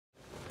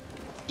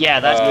Yeah,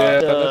 that's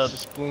that's the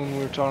spoon we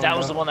were talking about. That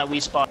was the one that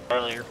we spotted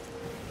earlier.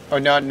 Oh,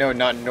 not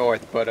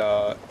north,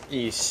 but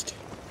east.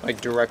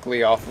 Like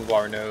directly off of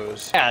our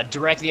nose. Yeah,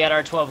 directly at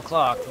our 12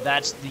 o'clock.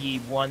 That's the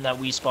one that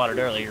we spotted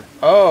earlier.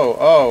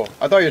 Oh.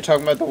 I thought you were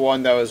talking about the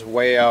one that was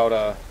way out,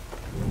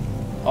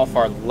 off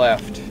our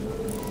left.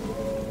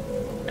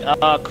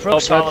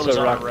 Crooks Hollow is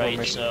on our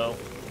right, so...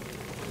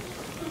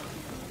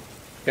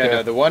 Yeah,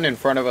 no, the one in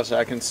front of us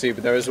I can see,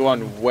 but there was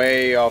one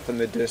way off in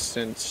the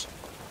distance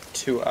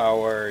to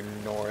our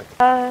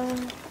north.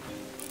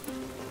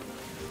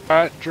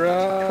 Alright,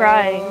 drop.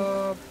 Crying.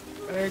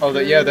 Oh,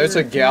 yeah, there's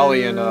a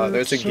galleon,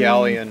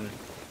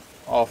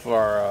 off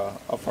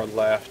our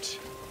left.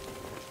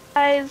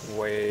 Guys.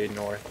 Way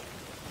north.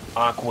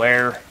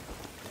 Where?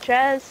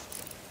 Chest.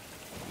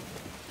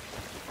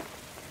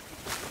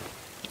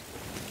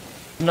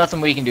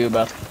 Nothing we can do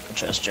about the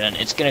chest, Jen.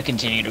 It's gonna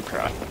continue to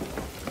cry.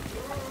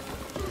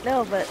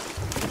 No, but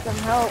some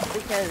help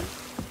because...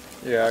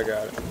 Yeah, I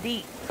got it.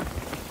 Deep.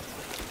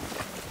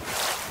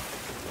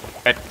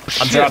 Right,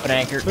 I'm dropping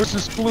anchor. There's a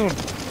spoon.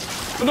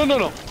 No.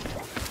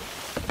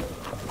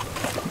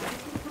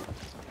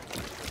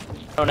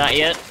 No, not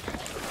yet.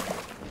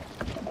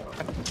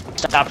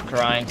 Stop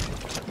crying.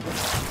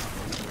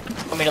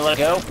 Want me to let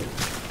it go?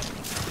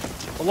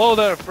 Hello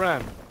there,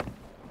 friend.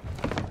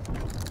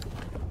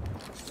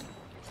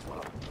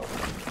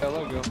 Yeah,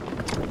 let go.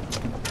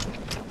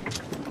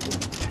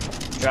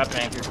 Drop an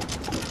anchor.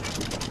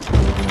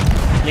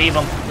 Leave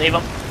him.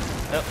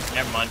 Oh,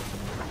 never mind.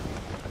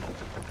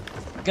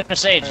 I'm gonna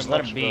say, just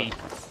let him be.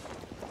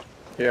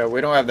 Yeah, we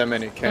don't have that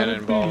many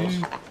cannonballs.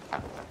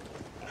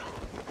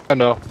 I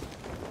know.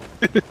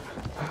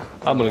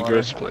 I'm an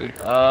aggressive player.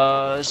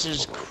 This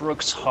is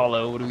Crooks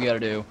Hollow. What do we gotta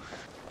do?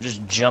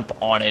 Just jump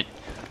on it.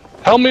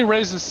 Help me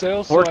raise the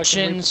sails so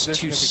Fortunes I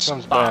can to spy.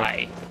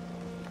 spy.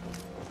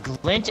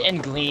 Glint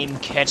and gleam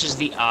catches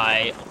the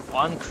eye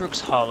on Crooks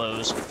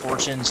Hollow's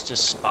fortunes to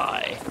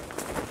spy.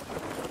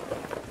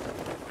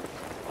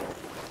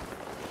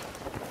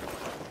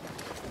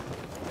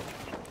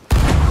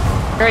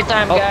 Great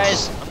time,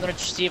 guys. I'm gonna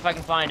see if I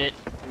can find it.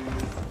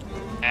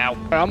 Ow.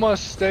 I'm gonna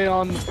stay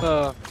on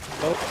the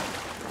boat.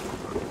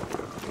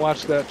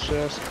 Watch that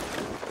chest.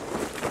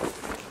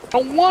 I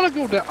don't want to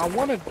go down. I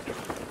want to.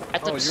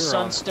 At the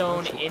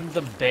sunstone in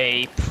the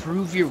bay,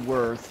 prove your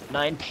worth.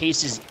 9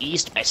 paces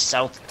east by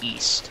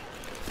southeast.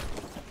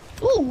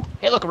 Ooh!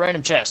 Hey, look, a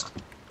random chest.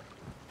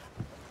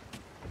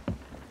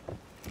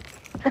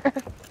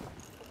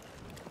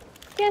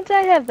 Can't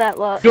I have that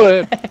luck?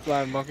 Go ahead,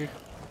 flying monkey.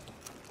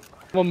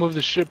 I'm gonna move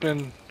the ship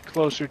in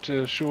closer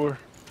to shore.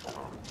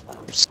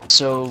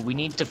 So we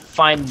need to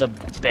find the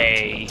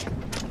bay.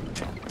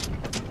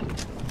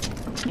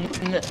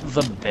 In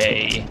the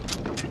bay.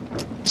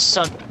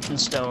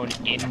 Sunstone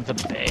in the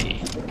bay.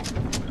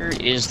 Where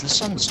is the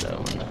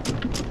sunstone?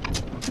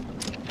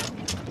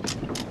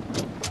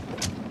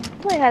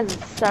 It has a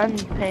sun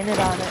painted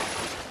on it.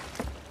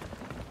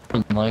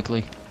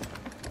 Unlikely.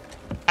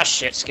 Ah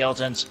shit,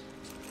 skeletons.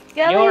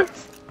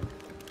 Skeletons?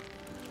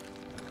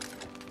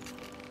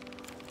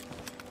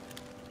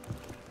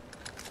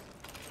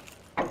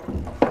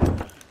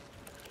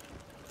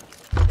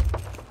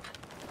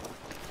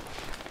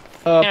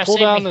 Pull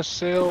down the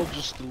sail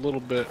just a little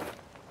bit.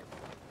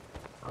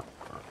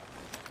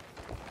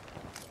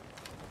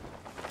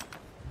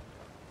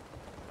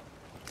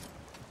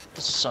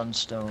 The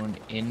sunstone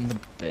in the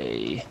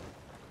bay.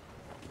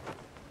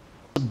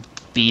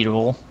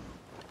 Beetle.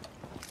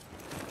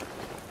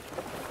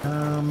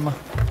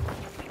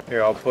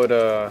 Here, I'll put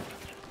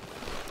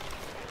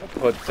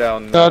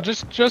down. No,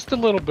 just a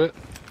little bit.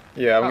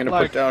 Yeah, I'm gonna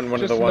put down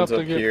one of the ones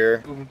up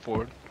here. Moving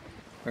forward.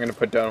 I'm gonna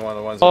put down one of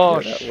the ones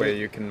up here. That way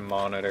you can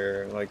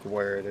monitor like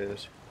where it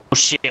is. Oh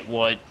shit!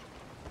 What?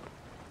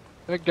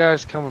 That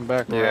guy's coming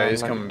back. Yeah,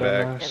 he's coming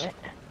back.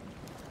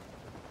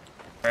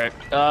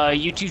 Alright.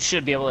 You two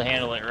should be able to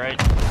handle it,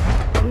 right?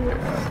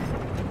 Yeah.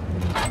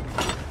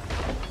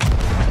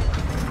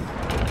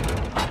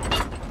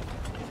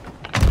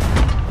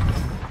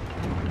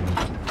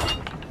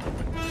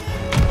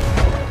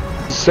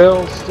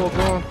 Sail's still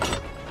going.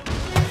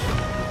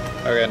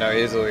 Okay, no,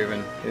 he's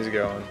leaving. He's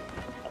going.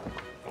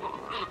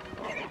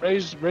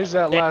 Raise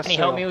that last sail.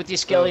 Help me with these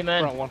skelly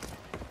men. Front one.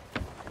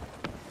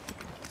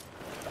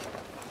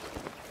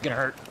 Gonna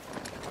hurt.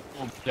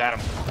 Oh, got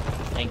him.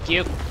 Thank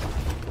you.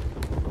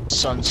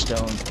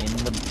 Sunstone in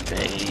the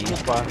bay.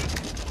 Fine.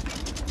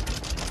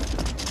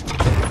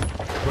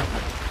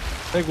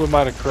 I think we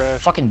might have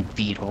crashed. Fucking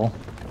beetle.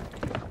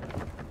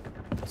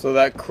 So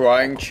that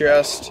crying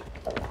chest,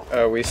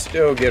 we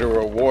still get a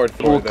reward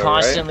for it, We'll though,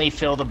 constantly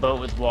fill the boat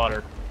with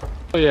water.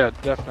 Oh yeah,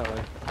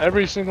 definitely.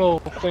 Every single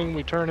thing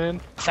we turn in,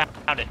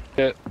 Found it.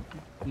 get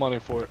money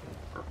for it.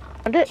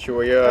 Found it? Should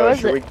we,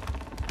 should we...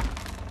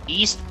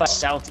 East by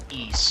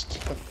southeast.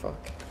 What the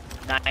fuck?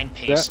 9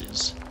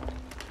 paces.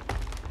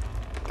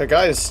 The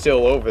guy is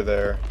still over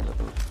there.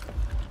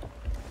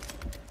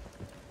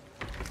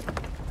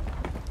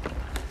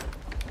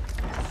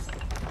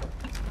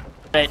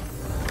 But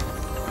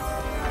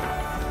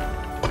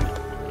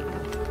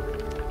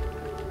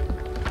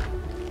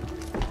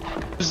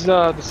Is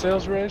the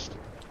sails raised?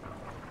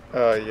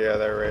 Oh yeah,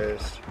 they're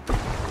raised.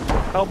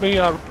 Help me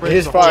raise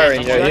He's the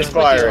firing, Yeah, yeah, he's put the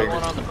other firing.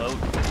 one on the boat.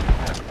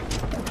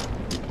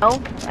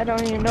 No, I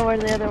don't even know where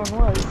the other one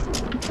was.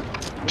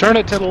 Turn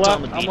it to the It's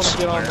left. on the I'm beach gonna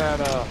get on somewhere.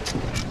 that.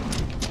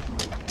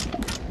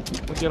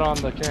 We'll get on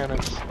the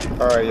cannons.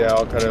 Alright, yeah,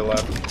 I'll cut it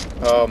left.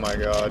 Oh my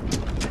god.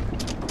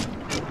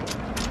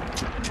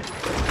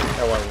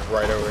 That went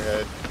right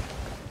overhead.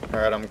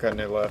 Alright, I'm cutting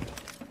it left.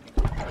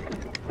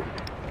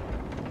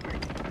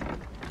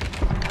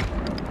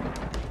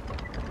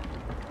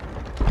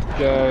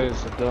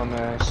 Guy's a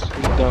dumbass.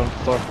 He's done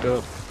fucked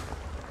up.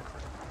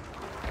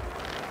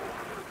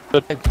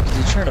 Because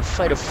he's trying to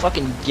fight a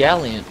fucking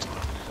galleon.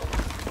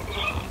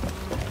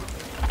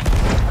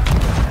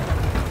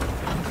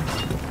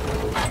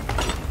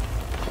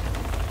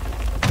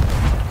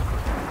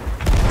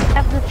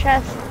 Have the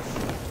chests.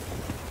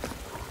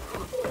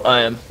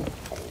 I am.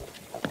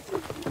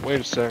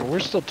 Wait a second. We're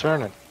still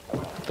turning.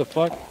 What the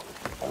fuck?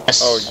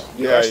 Yes, Oh,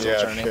 you yeah, are still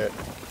yeah, turning. shit.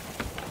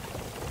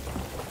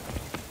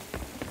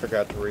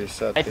 Forgot to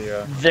reset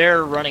the,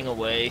 They're running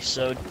away,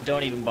 so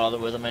don't even bother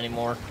with them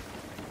anymore.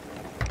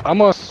 I'm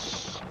gonna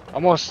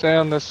stay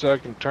on this so I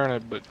can turn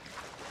it, but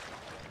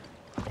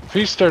if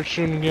he starts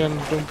shooting again,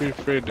 don't be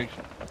afraid to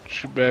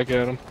shoot back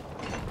at him.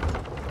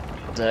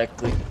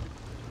 Exactly.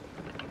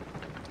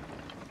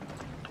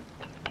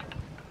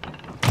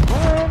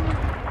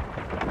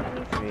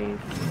 1, 2, 3.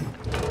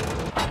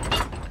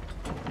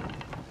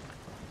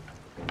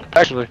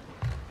 Actually,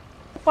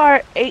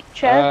 Far 8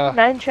 chests,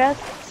 9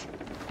 chests.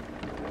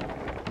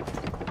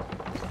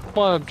 I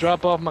want to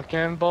drop off my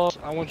cannonballs.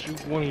 I want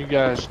one of you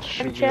guys to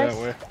shoot me that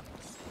way.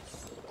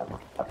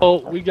 Oh,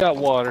 we got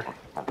water.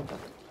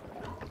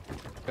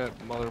 That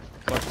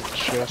motherfucking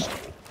chest.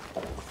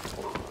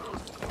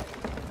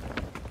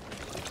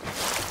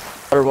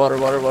 Water, water,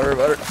 water, water,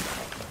 water.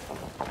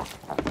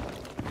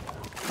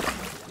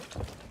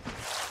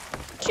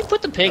 Where'd you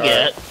put the pig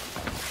at?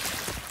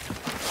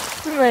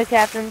 It's in the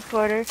captain's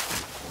quarters.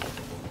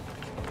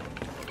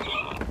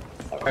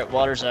 Alright,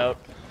 water's out.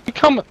 He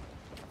coming.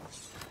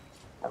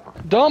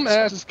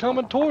 Dumbass is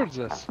coming towards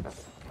us.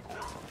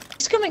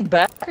 He's coming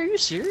back? Are you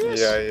serious?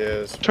 yeah, he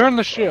is. Turn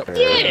the ship.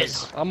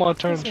 Yes! I'm gonna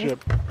turn the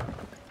ship.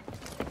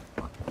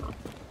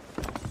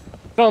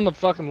 Get on the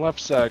fucking left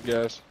side,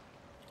 guys.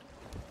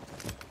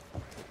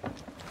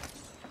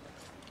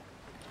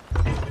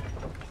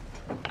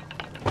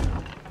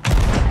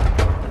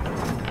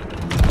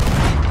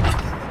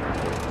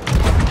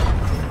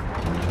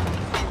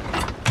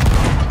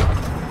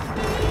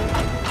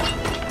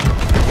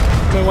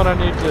 Tell me when I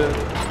need to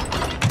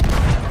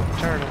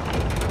turn it.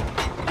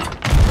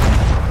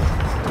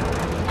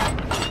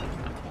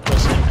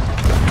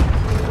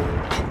 Listening.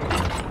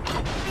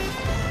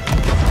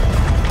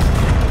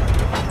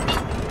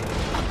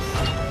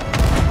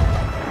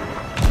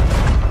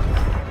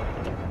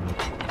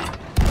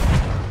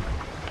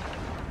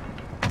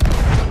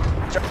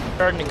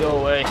 Starting to go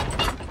away.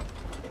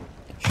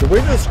 Should we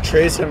just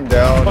chase him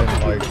down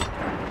and, like,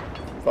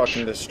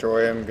 fucking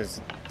destroy him? Because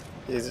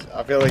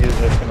I feel like he's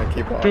just gonna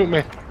keep on Shoot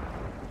me.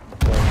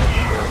 doing this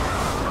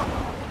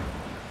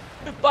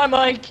shit. Bye,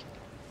 Mike!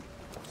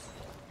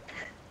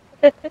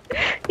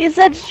 He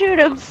said shoot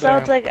him, so Damn.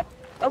 it's like,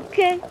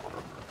 okay.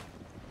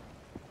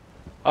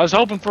 I was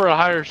hoping for a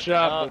higher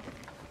shot,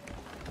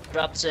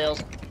 Drop the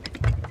sails.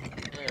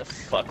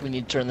 Fuck, we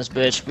need to turn this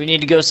bitch. We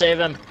need to go save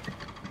him.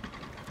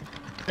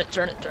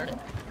 Turn it, turn it.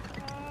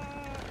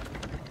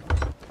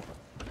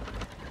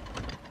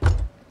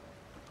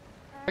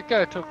 but that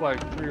guy took like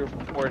 3 or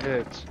 4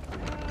 hits.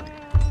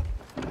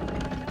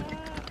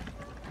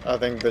 I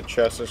think the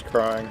chest is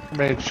crying.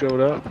 Maid showed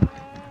up.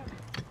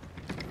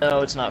 No,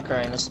 it's not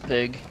crying, that's the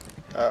pig.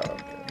 Oh,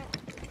 okay.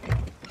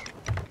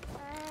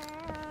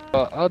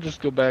 I'll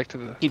just go back to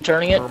the Keep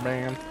turning it.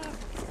 man.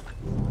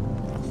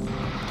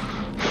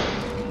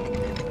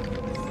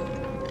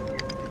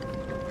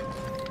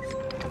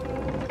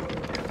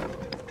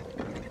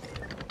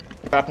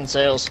 Dropping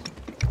sails.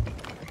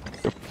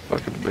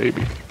 Fucking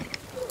baby.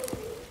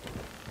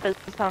 Because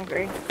he's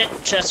hungry.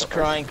 Chest is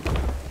crying.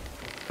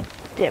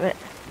 Damn it.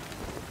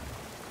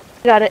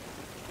 Got it.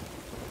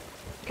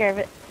 Take care of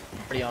it.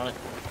 Already on it.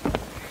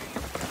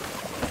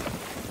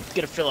 It's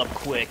gonna fill up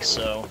quick,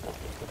 so.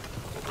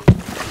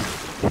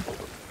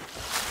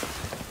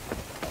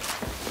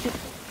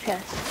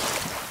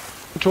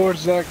 Chest.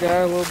 Towards that guy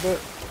a little bit.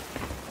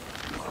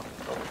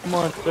 Come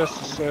on, adjust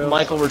the sails.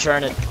 Michael,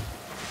 return it.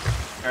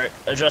 Alright,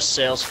 adjust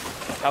sails.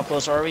 How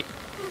close are we?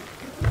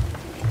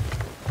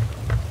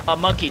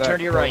 Monkey, That turn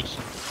to your right. close.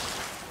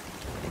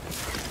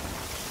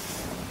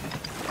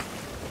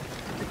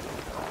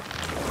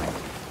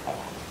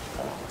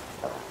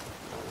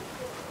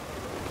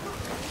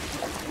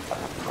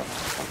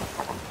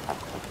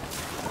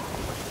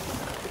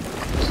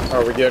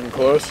 Are we getting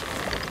close?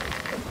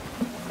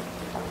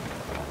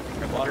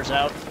 Water's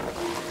out.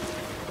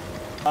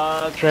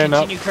 Train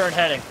up. Continue current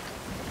heading.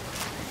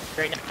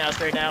 Straighten out,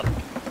 straighten out.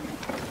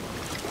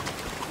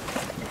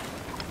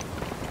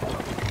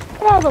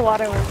 Well, the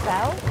water was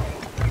out.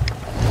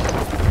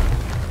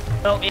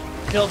 No, it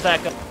filled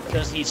back up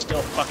because he's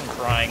still fucking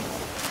crying.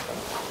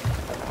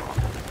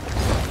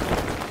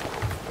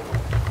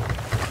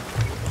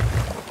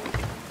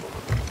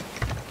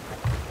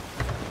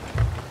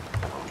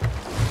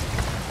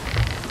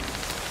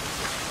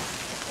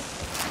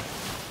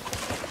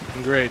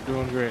 Great,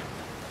 doing great.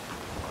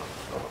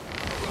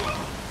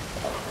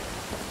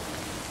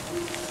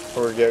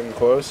 We're getting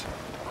close.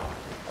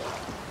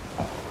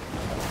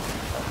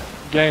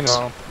 Gain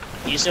on him.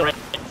 He's still right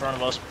in front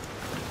of us.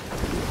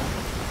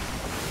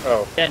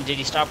 Oh. And did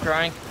he stop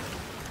crying?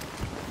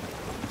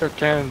 They're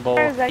cannonball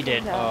He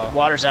did.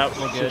 Water's out,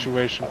 we're good.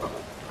 situation.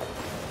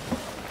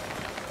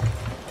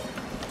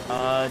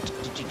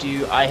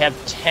 I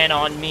have 10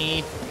 on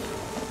me.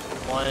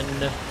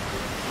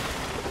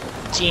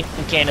 15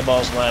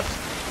 cannonballs left.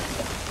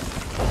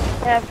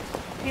 I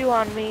have 2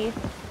 on me.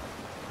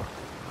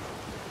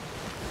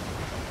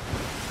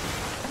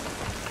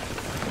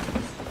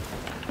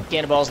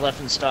 Cannonballs left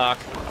in stock.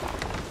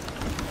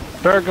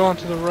 Bear going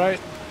to the right.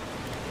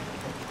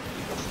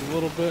 Just a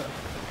little bit.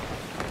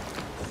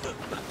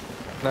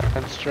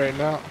 And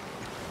straighten out.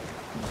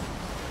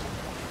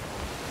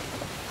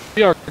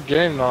 We are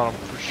gaining on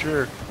them for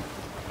sure.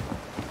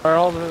 Are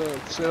all the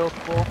sails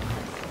full?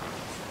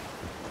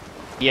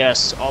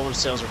 Yes, all of the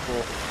sails are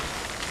full.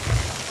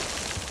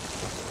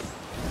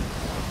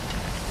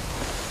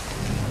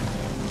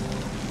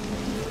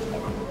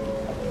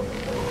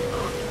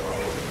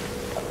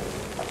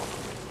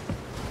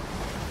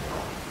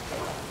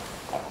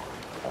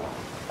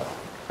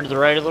 To the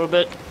right a little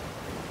bit.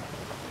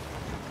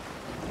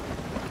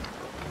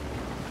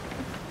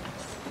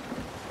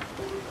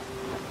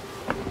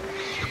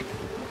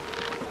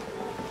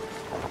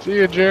 See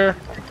ya, Jer.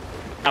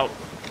 Out.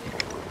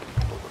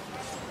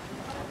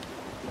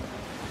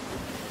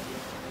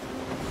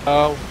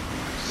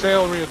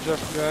 Sail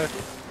readjust, guy.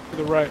 To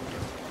the right.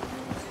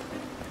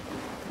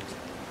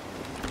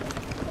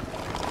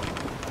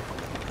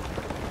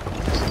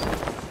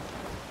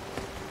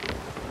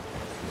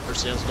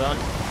 First sail's done.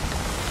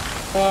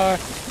 Bye.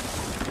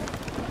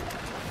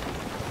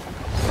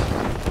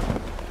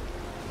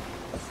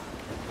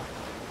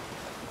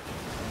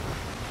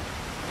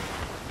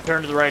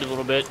 Turn to the right a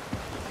little bit.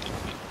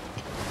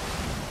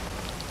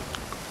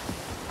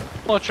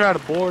 I'll try to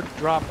board,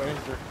 drop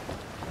anchor.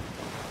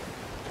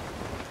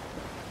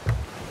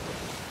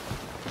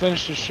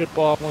 Finish the ship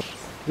off.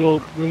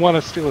 We want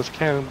to steal his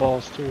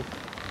cannonballs too.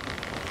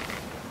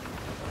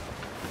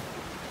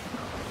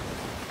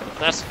 If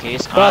that's the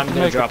case, About I'm to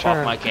gonna make a drop off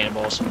turn. my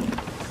cannonballs.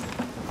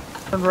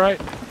 Turn right.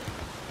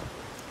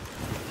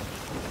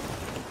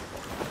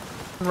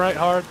 Turn right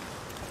hard.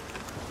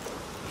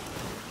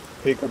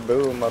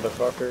 Peekaboo,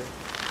 motherfucker.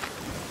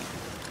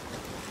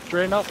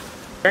 Straighten up. Is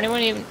there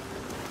anyone even?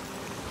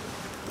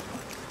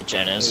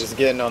 Jen is. He's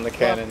getting on the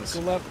cannons.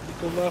 Go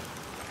left. Go left.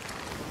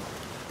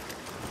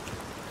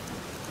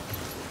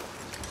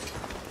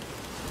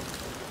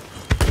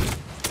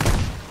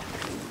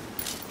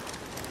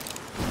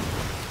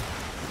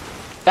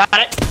 Got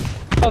it.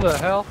 How the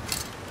hell?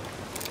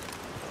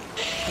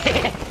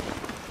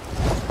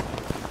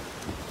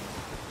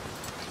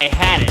 I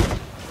had it.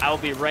 I will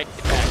be right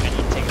back. I need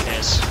to take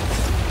this.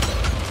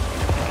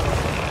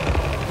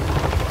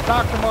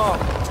 Knock him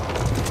off.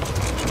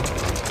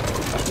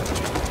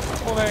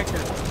 Hold anchor.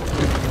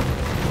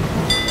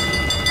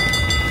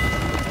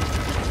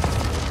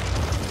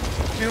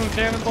 Stealing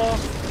cannonball.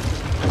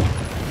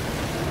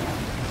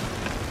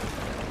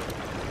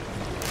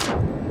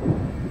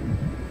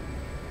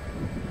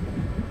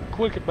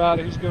 Quick about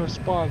it, he's gonna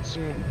spawn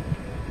soon.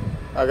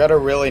 I got a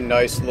really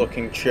nice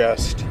looking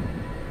chest.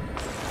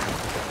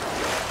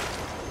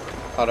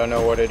 I don't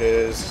know what it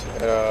is.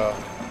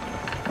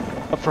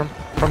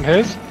 From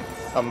his?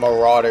 A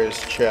marauder's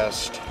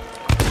chest.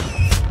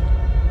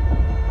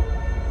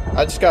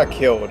 I just got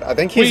killed. I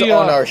think he's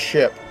on our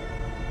ship.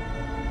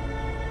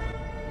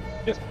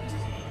 Yes.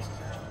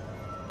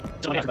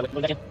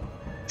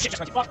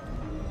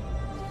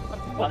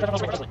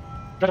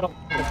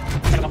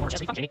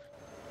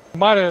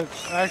 Might have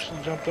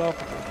actually jumped off.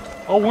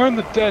 Oh, we're in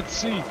the Dead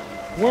Sea.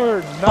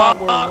 We're not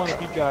where we want to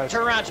be, guys.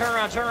 Turn around.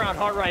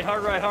 Hard right.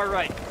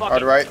 Fuck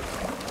Hard it. right.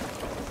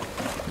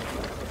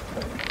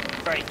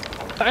 Right.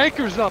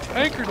 Anchor's up.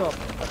 Anchored up.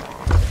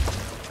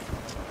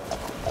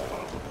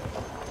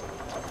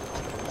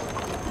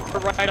 We're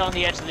right on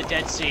the edge of the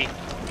Dead Sea.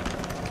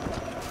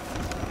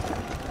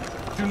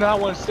 Do not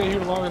want to stay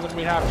here longer than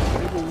we have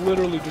to. It will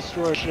literally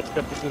destroy a ship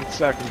within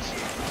seconds.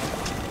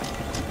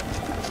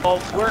 Oh,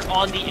 we're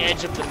on the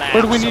edge of the map.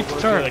 Where do we so need to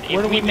we're turn? Good. Where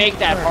If do we we make need to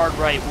that turn? hard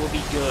right, we'll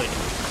be good.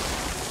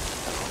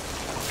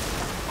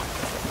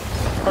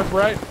 Hard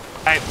right.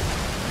 Alright.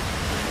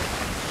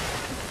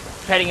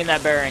 Heading in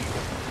that bearing.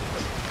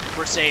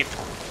 We're safe.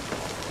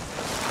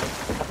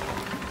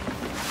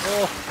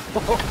 Oh.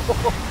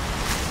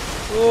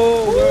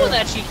 Ooh,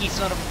 that cheeky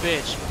son of a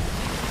bitch.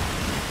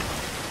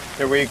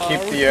 Did we keep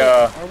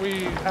Are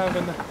we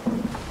having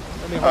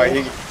any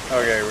holes?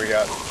 Okay, we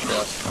got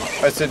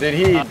chest. So did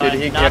he Not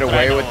get that I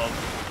away know with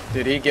of.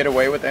 did he get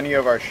away with any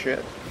of our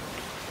shit?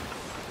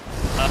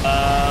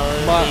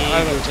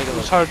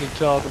 It's hard to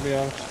tell, to be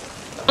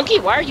honest. Monkey,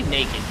 why are you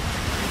naked?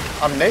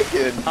 I'm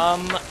naked.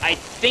 I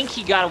think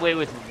he got away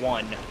with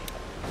one.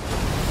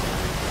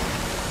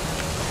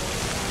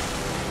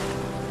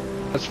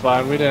 That's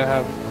fine. We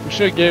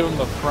should have gave him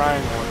the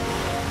frying one.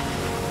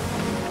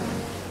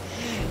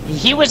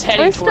 He was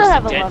heading We towards still the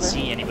have a Dead lover.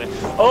 Sea anyway.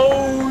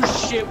 Oh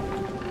shit!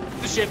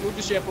 Move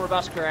the ship. We're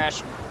about to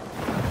crash.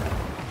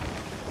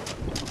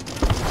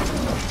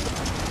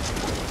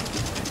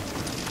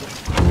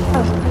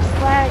 Oh, just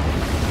lag.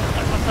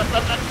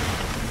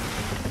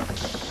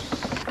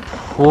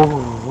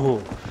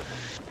 Ooh.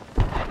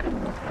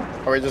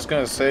 Are we just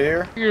gonna stay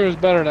here? I figure it was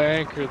better to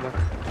anchor than.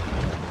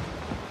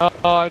 Oh,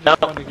 I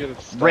just wanted to get it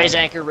started. Raise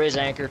anchor. Raise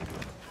anchor.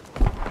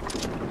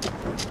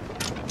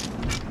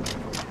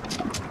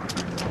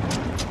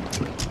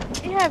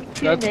 We have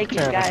two That's naked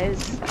okay.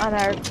 guys on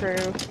our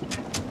crew.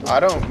 I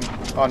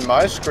don't. On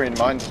my screen,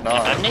 mine's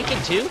not. I'm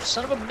naked too.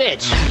 Son of a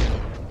bitch.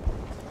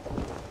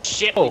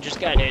 Shit, we just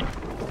got hit.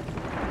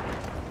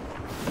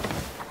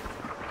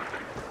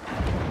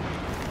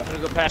 I'm gonna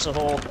go past the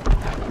hole.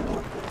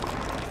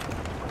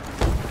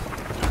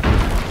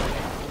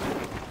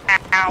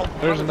 Ow!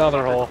 There's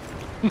another hole.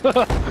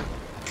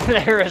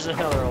 There is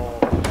another hole.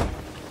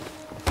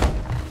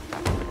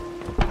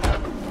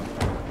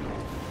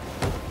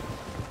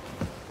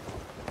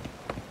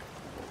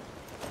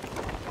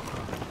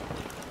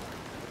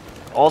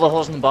 All the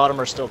holes in the bottom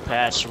are still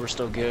patched, so we're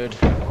still good.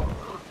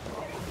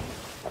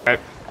 Alright.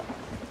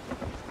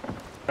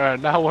 Alright,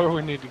 now where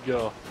we need to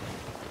go?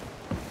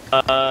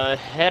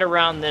 Head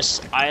around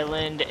this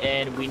island,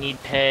 and we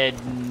need to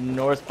head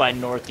north by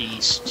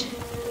northeast.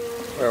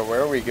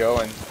 Where are we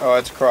going? Oh,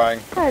 it's crying.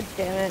 God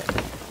damn it.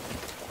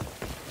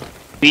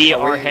 We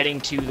Are are we-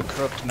 heading to the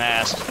crooked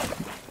mast.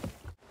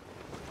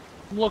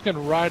 I'm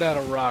looking right at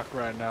a rock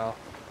right now.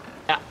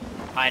 Yeah,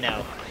 I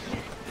know.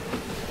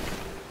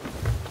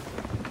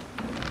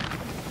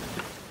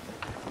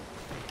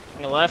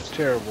 On the left.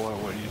 Terrible at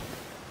what you.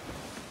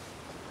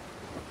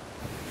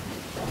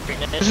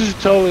 Green it. This is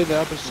totally the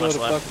episode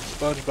What's of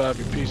fucking SpongeBob,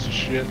 you piece of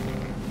shit.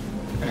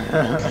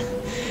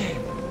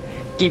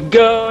 Keep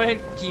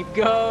going, keep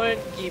going,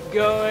 keep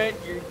going.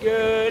 You're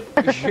good,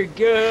 you're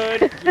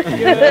good, you're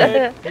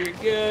good, you're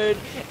good.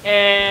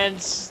 And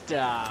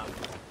stop.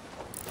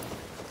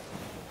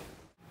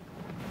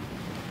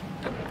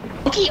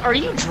 Monkey, are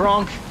you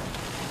drunk?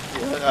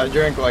 I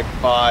drank like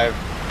 5.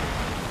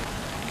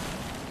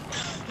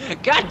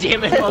 God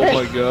damn it, Oh Monkey.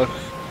 my god.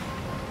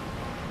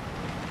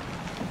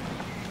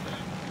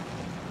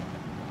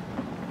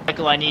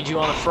 Michael, I need you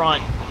on the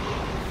front.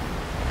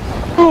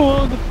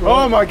 Oh, the front.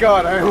 Oh my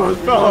god, I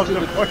almost fell off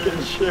the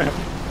fucking ship.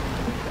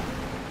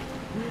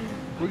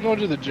 We're going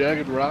to the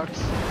jagged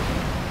rocks.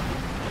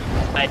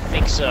 I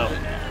think so.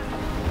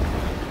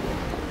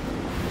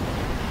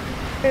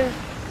 There's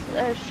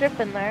a ship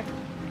in there.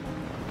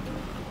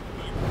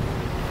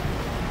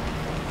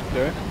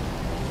 Okay.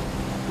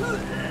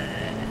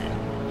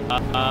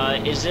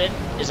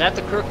 Is that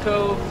the Crook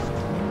Cove?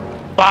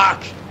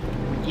 Fuck!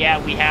 Yeah,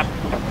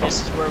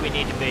 this is where we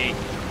need to be.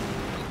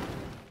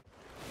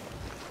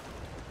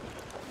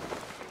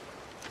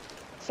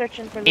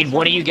 Searching for Need this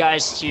one of you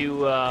guys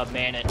to,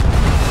 man it.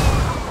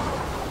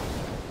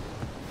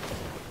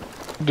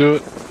 Do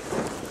it.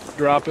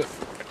 Drop it.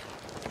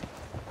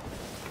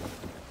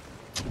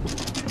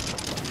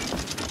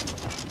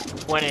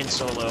 Went in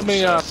solo. Let me,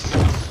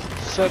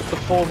 set the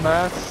full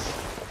mast.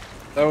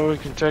 That way we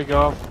can take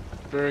off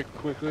very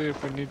quickly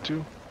if we need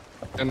to.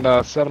 And,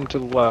 set them to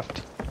the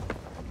left.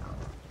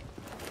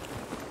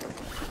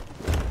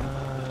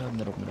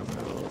 Middle.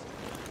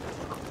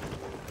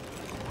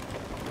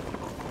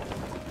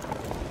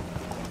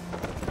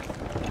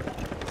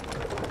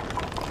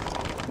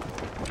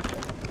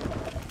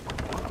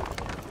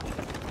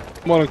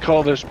 I'm gonna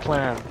call this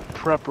plan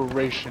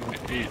Preparation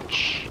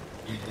H.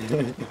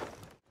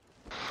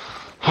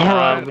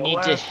 Alright, we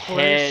need to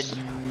head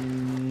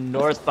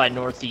north by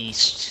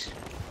northeast.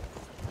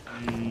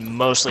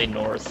 Mostly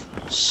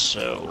north,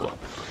 so...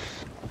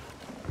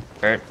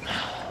 Alright.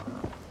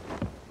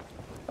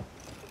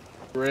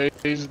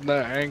 Raise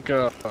the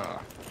anchor.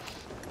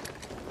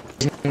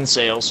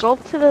 Sails. Go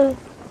to the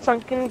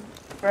sunken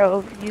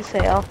grove, you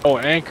sail. Oh,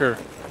 anchor.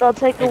 They'll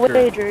take a Anchor.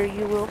 wager,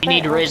 you will We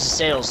need to fail. raise the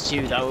sails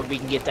too, that way we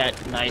can get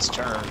that nice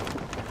turn.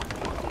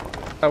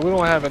 We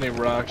don't have any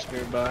rocks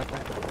nearby.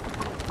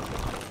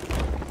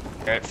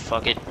 Alright,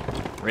 fuck it.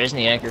 Raising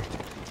the anchor.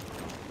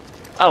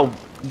 Oh,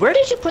 where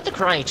did you put the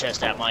crying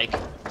chest at, Mike?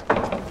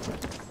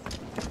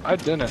 I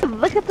didn't.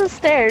 Look at the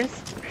stairs.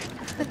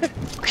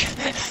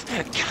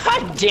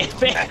 God damn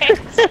it!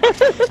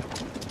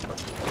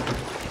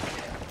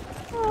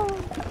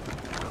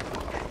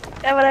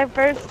 Yeah, when I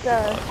first,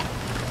 I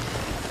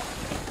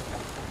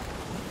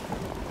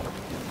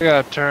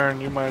gotta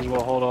turn. You might as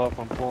well hold off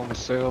on pulling the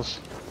sails.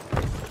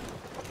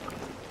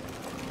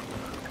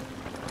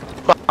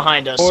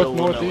 Behind us, North, so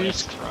we'll know when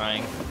it's northeast?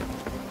 crying.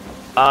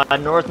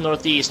 North,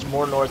 northeast,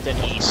 more north than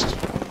east.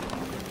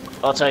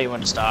 I'll tell you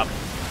when to stop.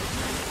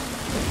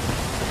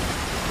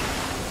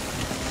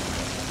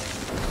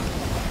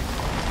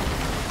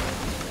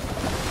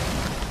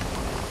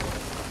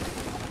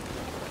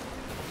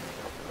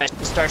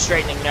 Start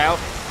straightening it out.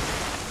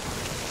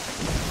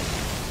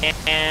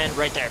 And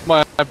right there.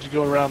 Might have to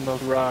go around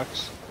those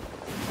rocks.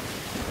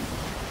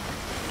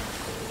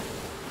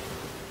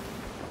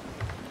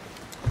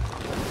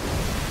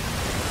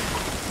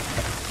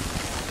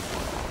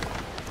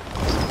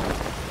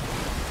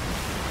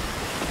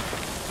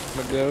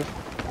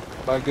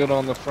 Am I good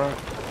on the front?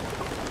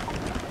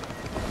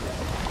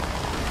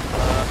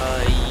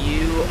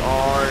 You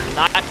are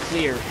not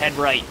clear. Head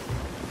right.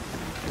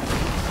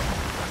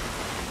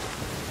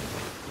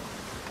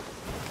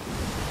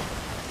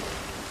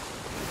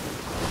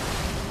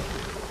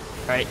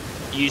 Alright,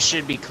 you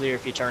should be clear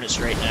if you turn it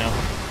straight now.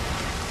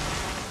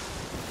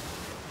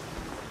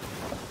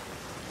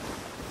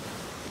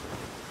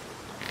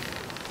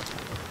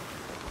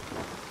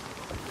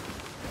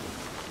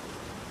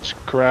 It's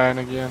crying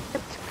again.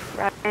 It's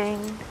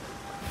crying.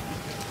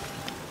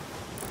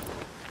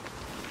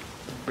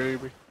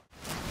 Baby.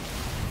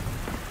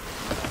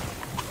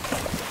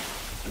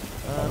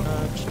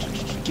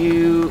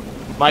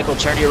 Michael,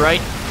 turn to your right.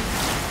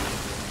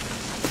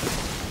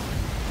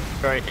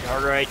 Right,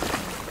 hard right.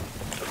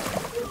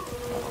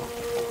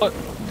 What?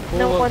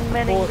 No one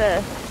manning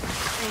the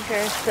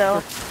anchor,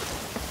 so.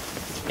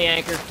 The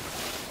anchor.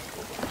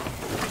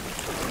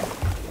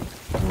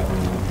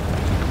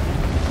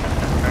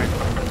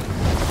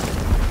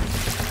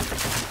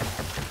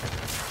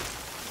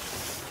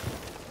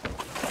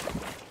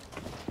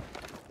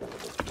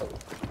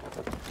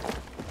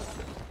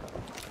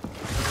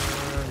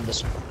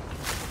 This one.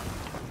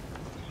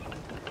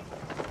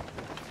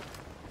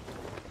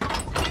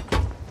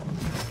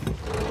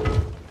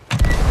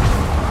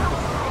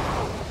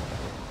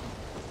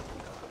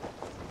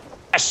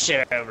 Ah,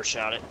 shit, I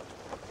overshot it.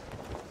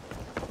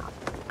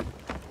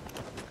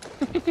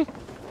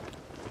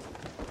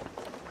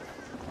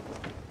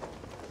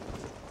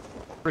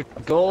 For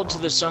gold to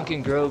the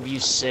sunken grove you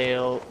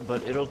sail,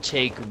 but it'll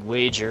take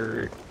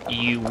wager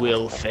you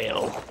will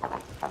fail.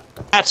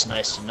 That's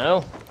nice to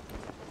know.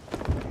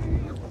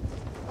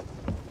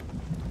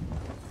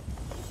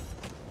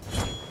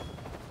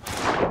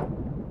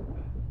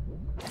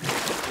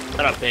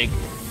 Shut up, pig.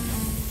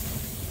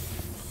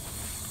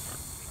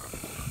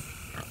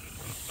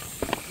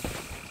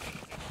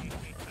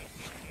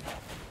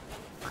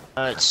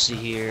 Let's see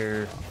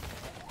here.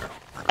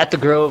 At the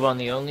grove on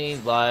the only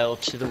Lyle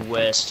to the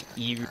west,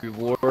 your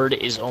reward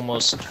is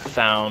almost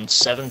found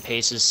 7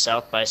 paces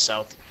south by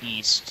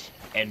southeast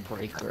and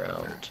break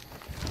ground.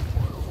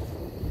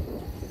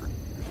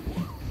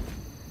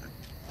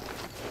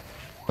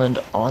 And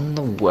on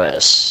the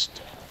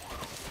west.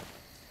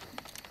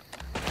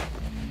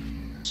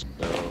 So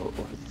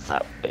over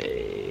that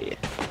way.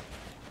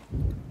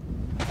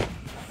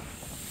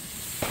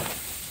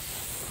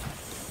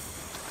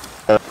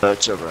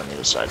 It's over on the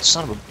other side.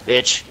 Son of a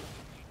bitch.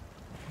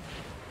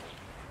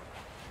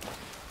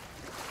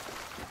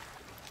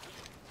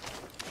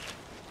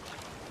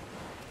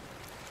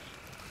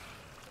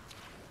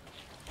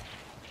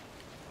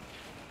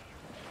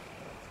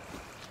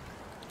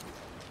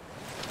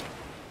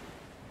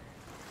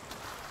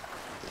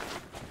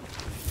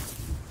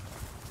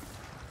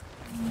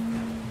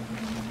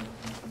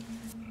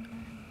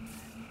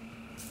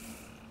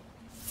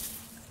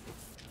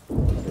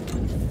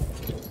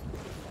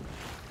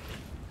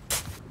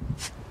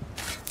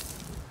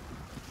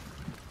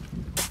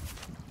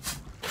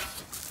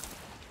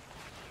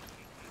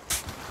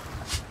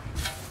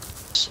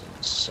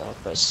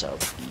 South by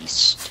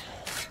southeast.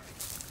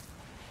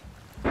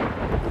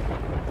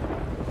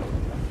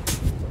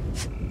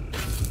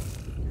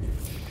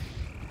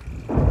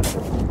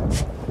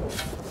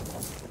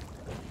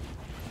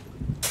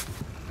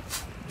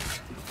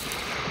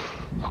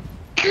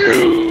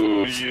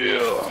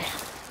 Yeah.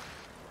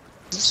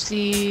 Is this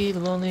the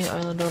lonely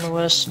island on the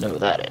west? No,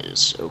 that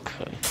is.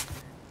 Okay.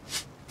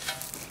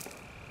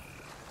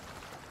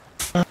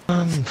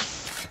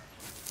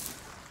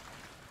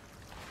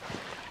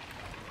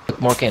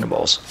 More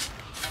cannonballs.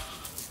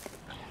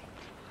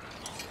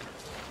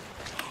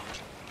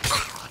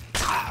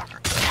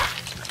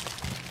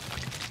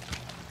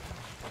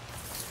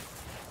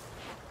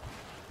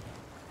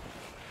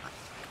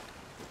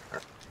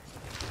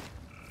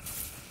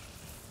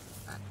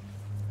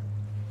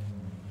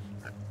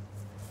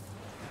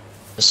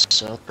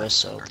 South by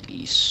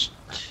southeast.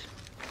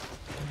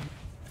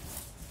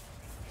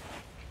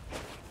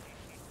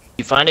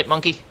 You find it,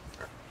 monkey?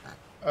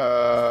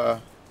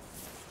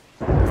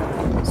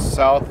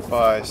 South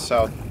by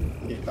south.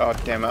 Oh,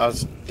 damn it, I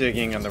was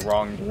digging in the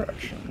wrong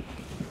direction.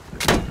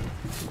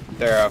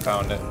 There, I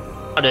found it.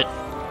 Found it.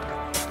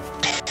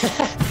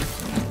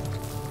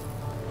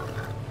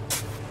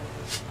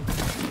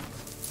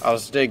 I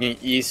was digging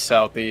east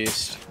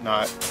southeast,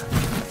 not.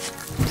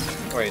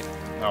 Wait,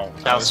 no.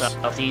 South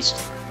southeast.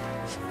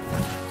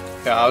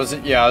 Yeah, I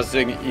was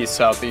digging east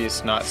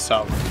southeast, not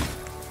south,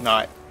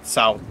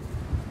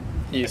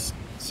 east.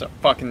 So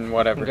fucking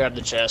whatever. Grab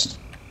the chest.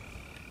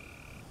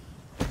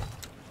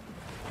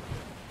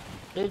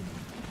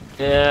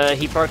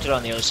 He parked it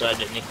on the other side,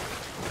 didn't he?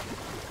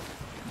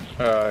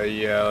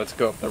 Yeah, let's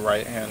go up the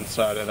right-hand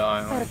side of the Oh,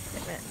 island.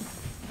 damn it.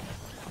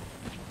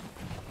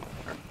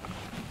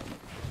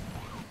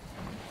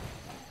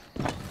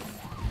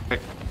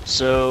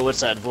 So what's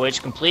that?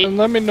 Voyage complete? And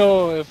let me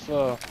know if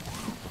a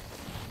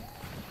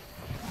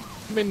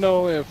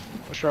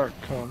shark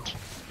comes.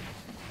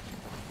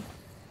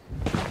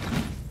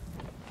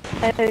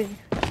 I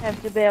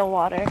have to bail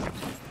water.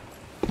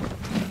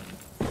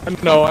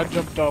 No, I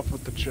jumped off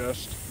with the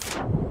chest.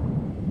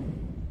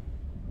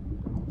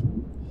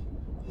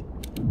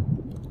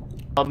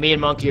 Me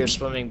and Monkey are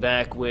swimming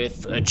back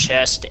with a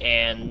chest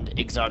and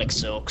exotic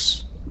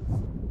silks.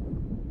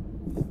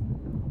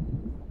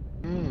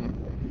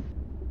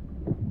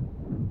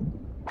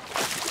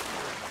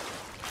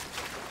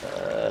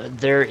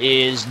 There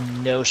is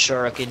no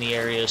shark in the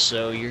area,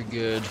 so you're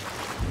good.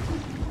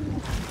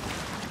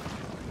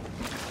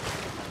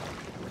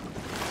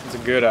 It's a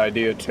good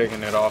idea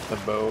taking it off the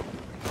boat.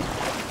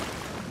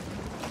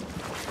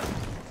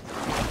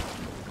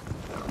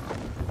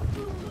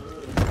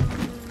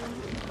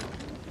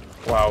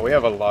 Wow, we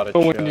have a lot of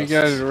So chests. when you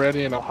guys are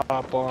ready, and I'll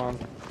hop on.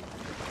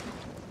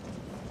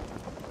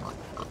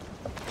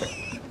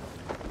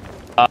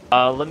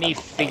 Let me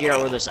figure out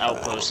where this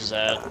outpost is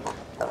at.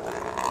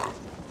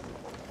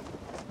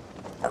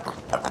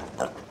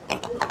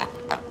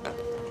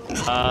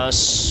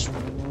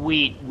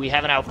 Sweet. We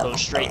have an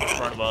outpost straight in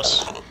front of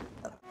us.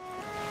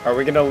 Are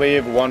we gonna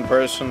leave one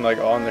person like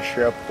on the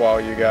ship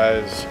while you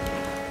guys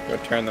go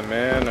turn them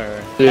in,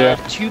 or? Yeah.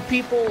 Two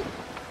people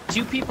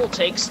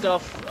take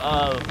stuff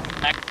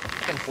back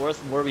and forth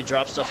where we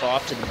drop stuff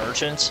off to the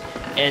merchants,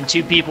 and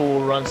 2 people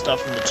will run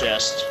stuff from the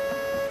chest.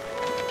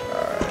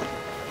 Alright.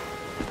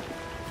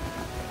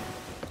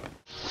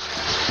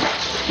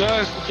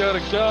 Guys, we got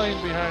a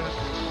galleon behind us.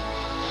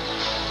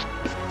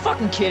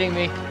 Fucking kidding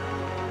me?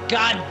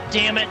 God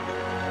damn it!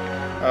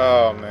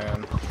 Oh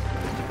man.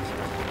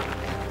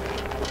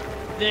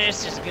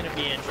 This is gonna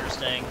be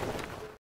interesting.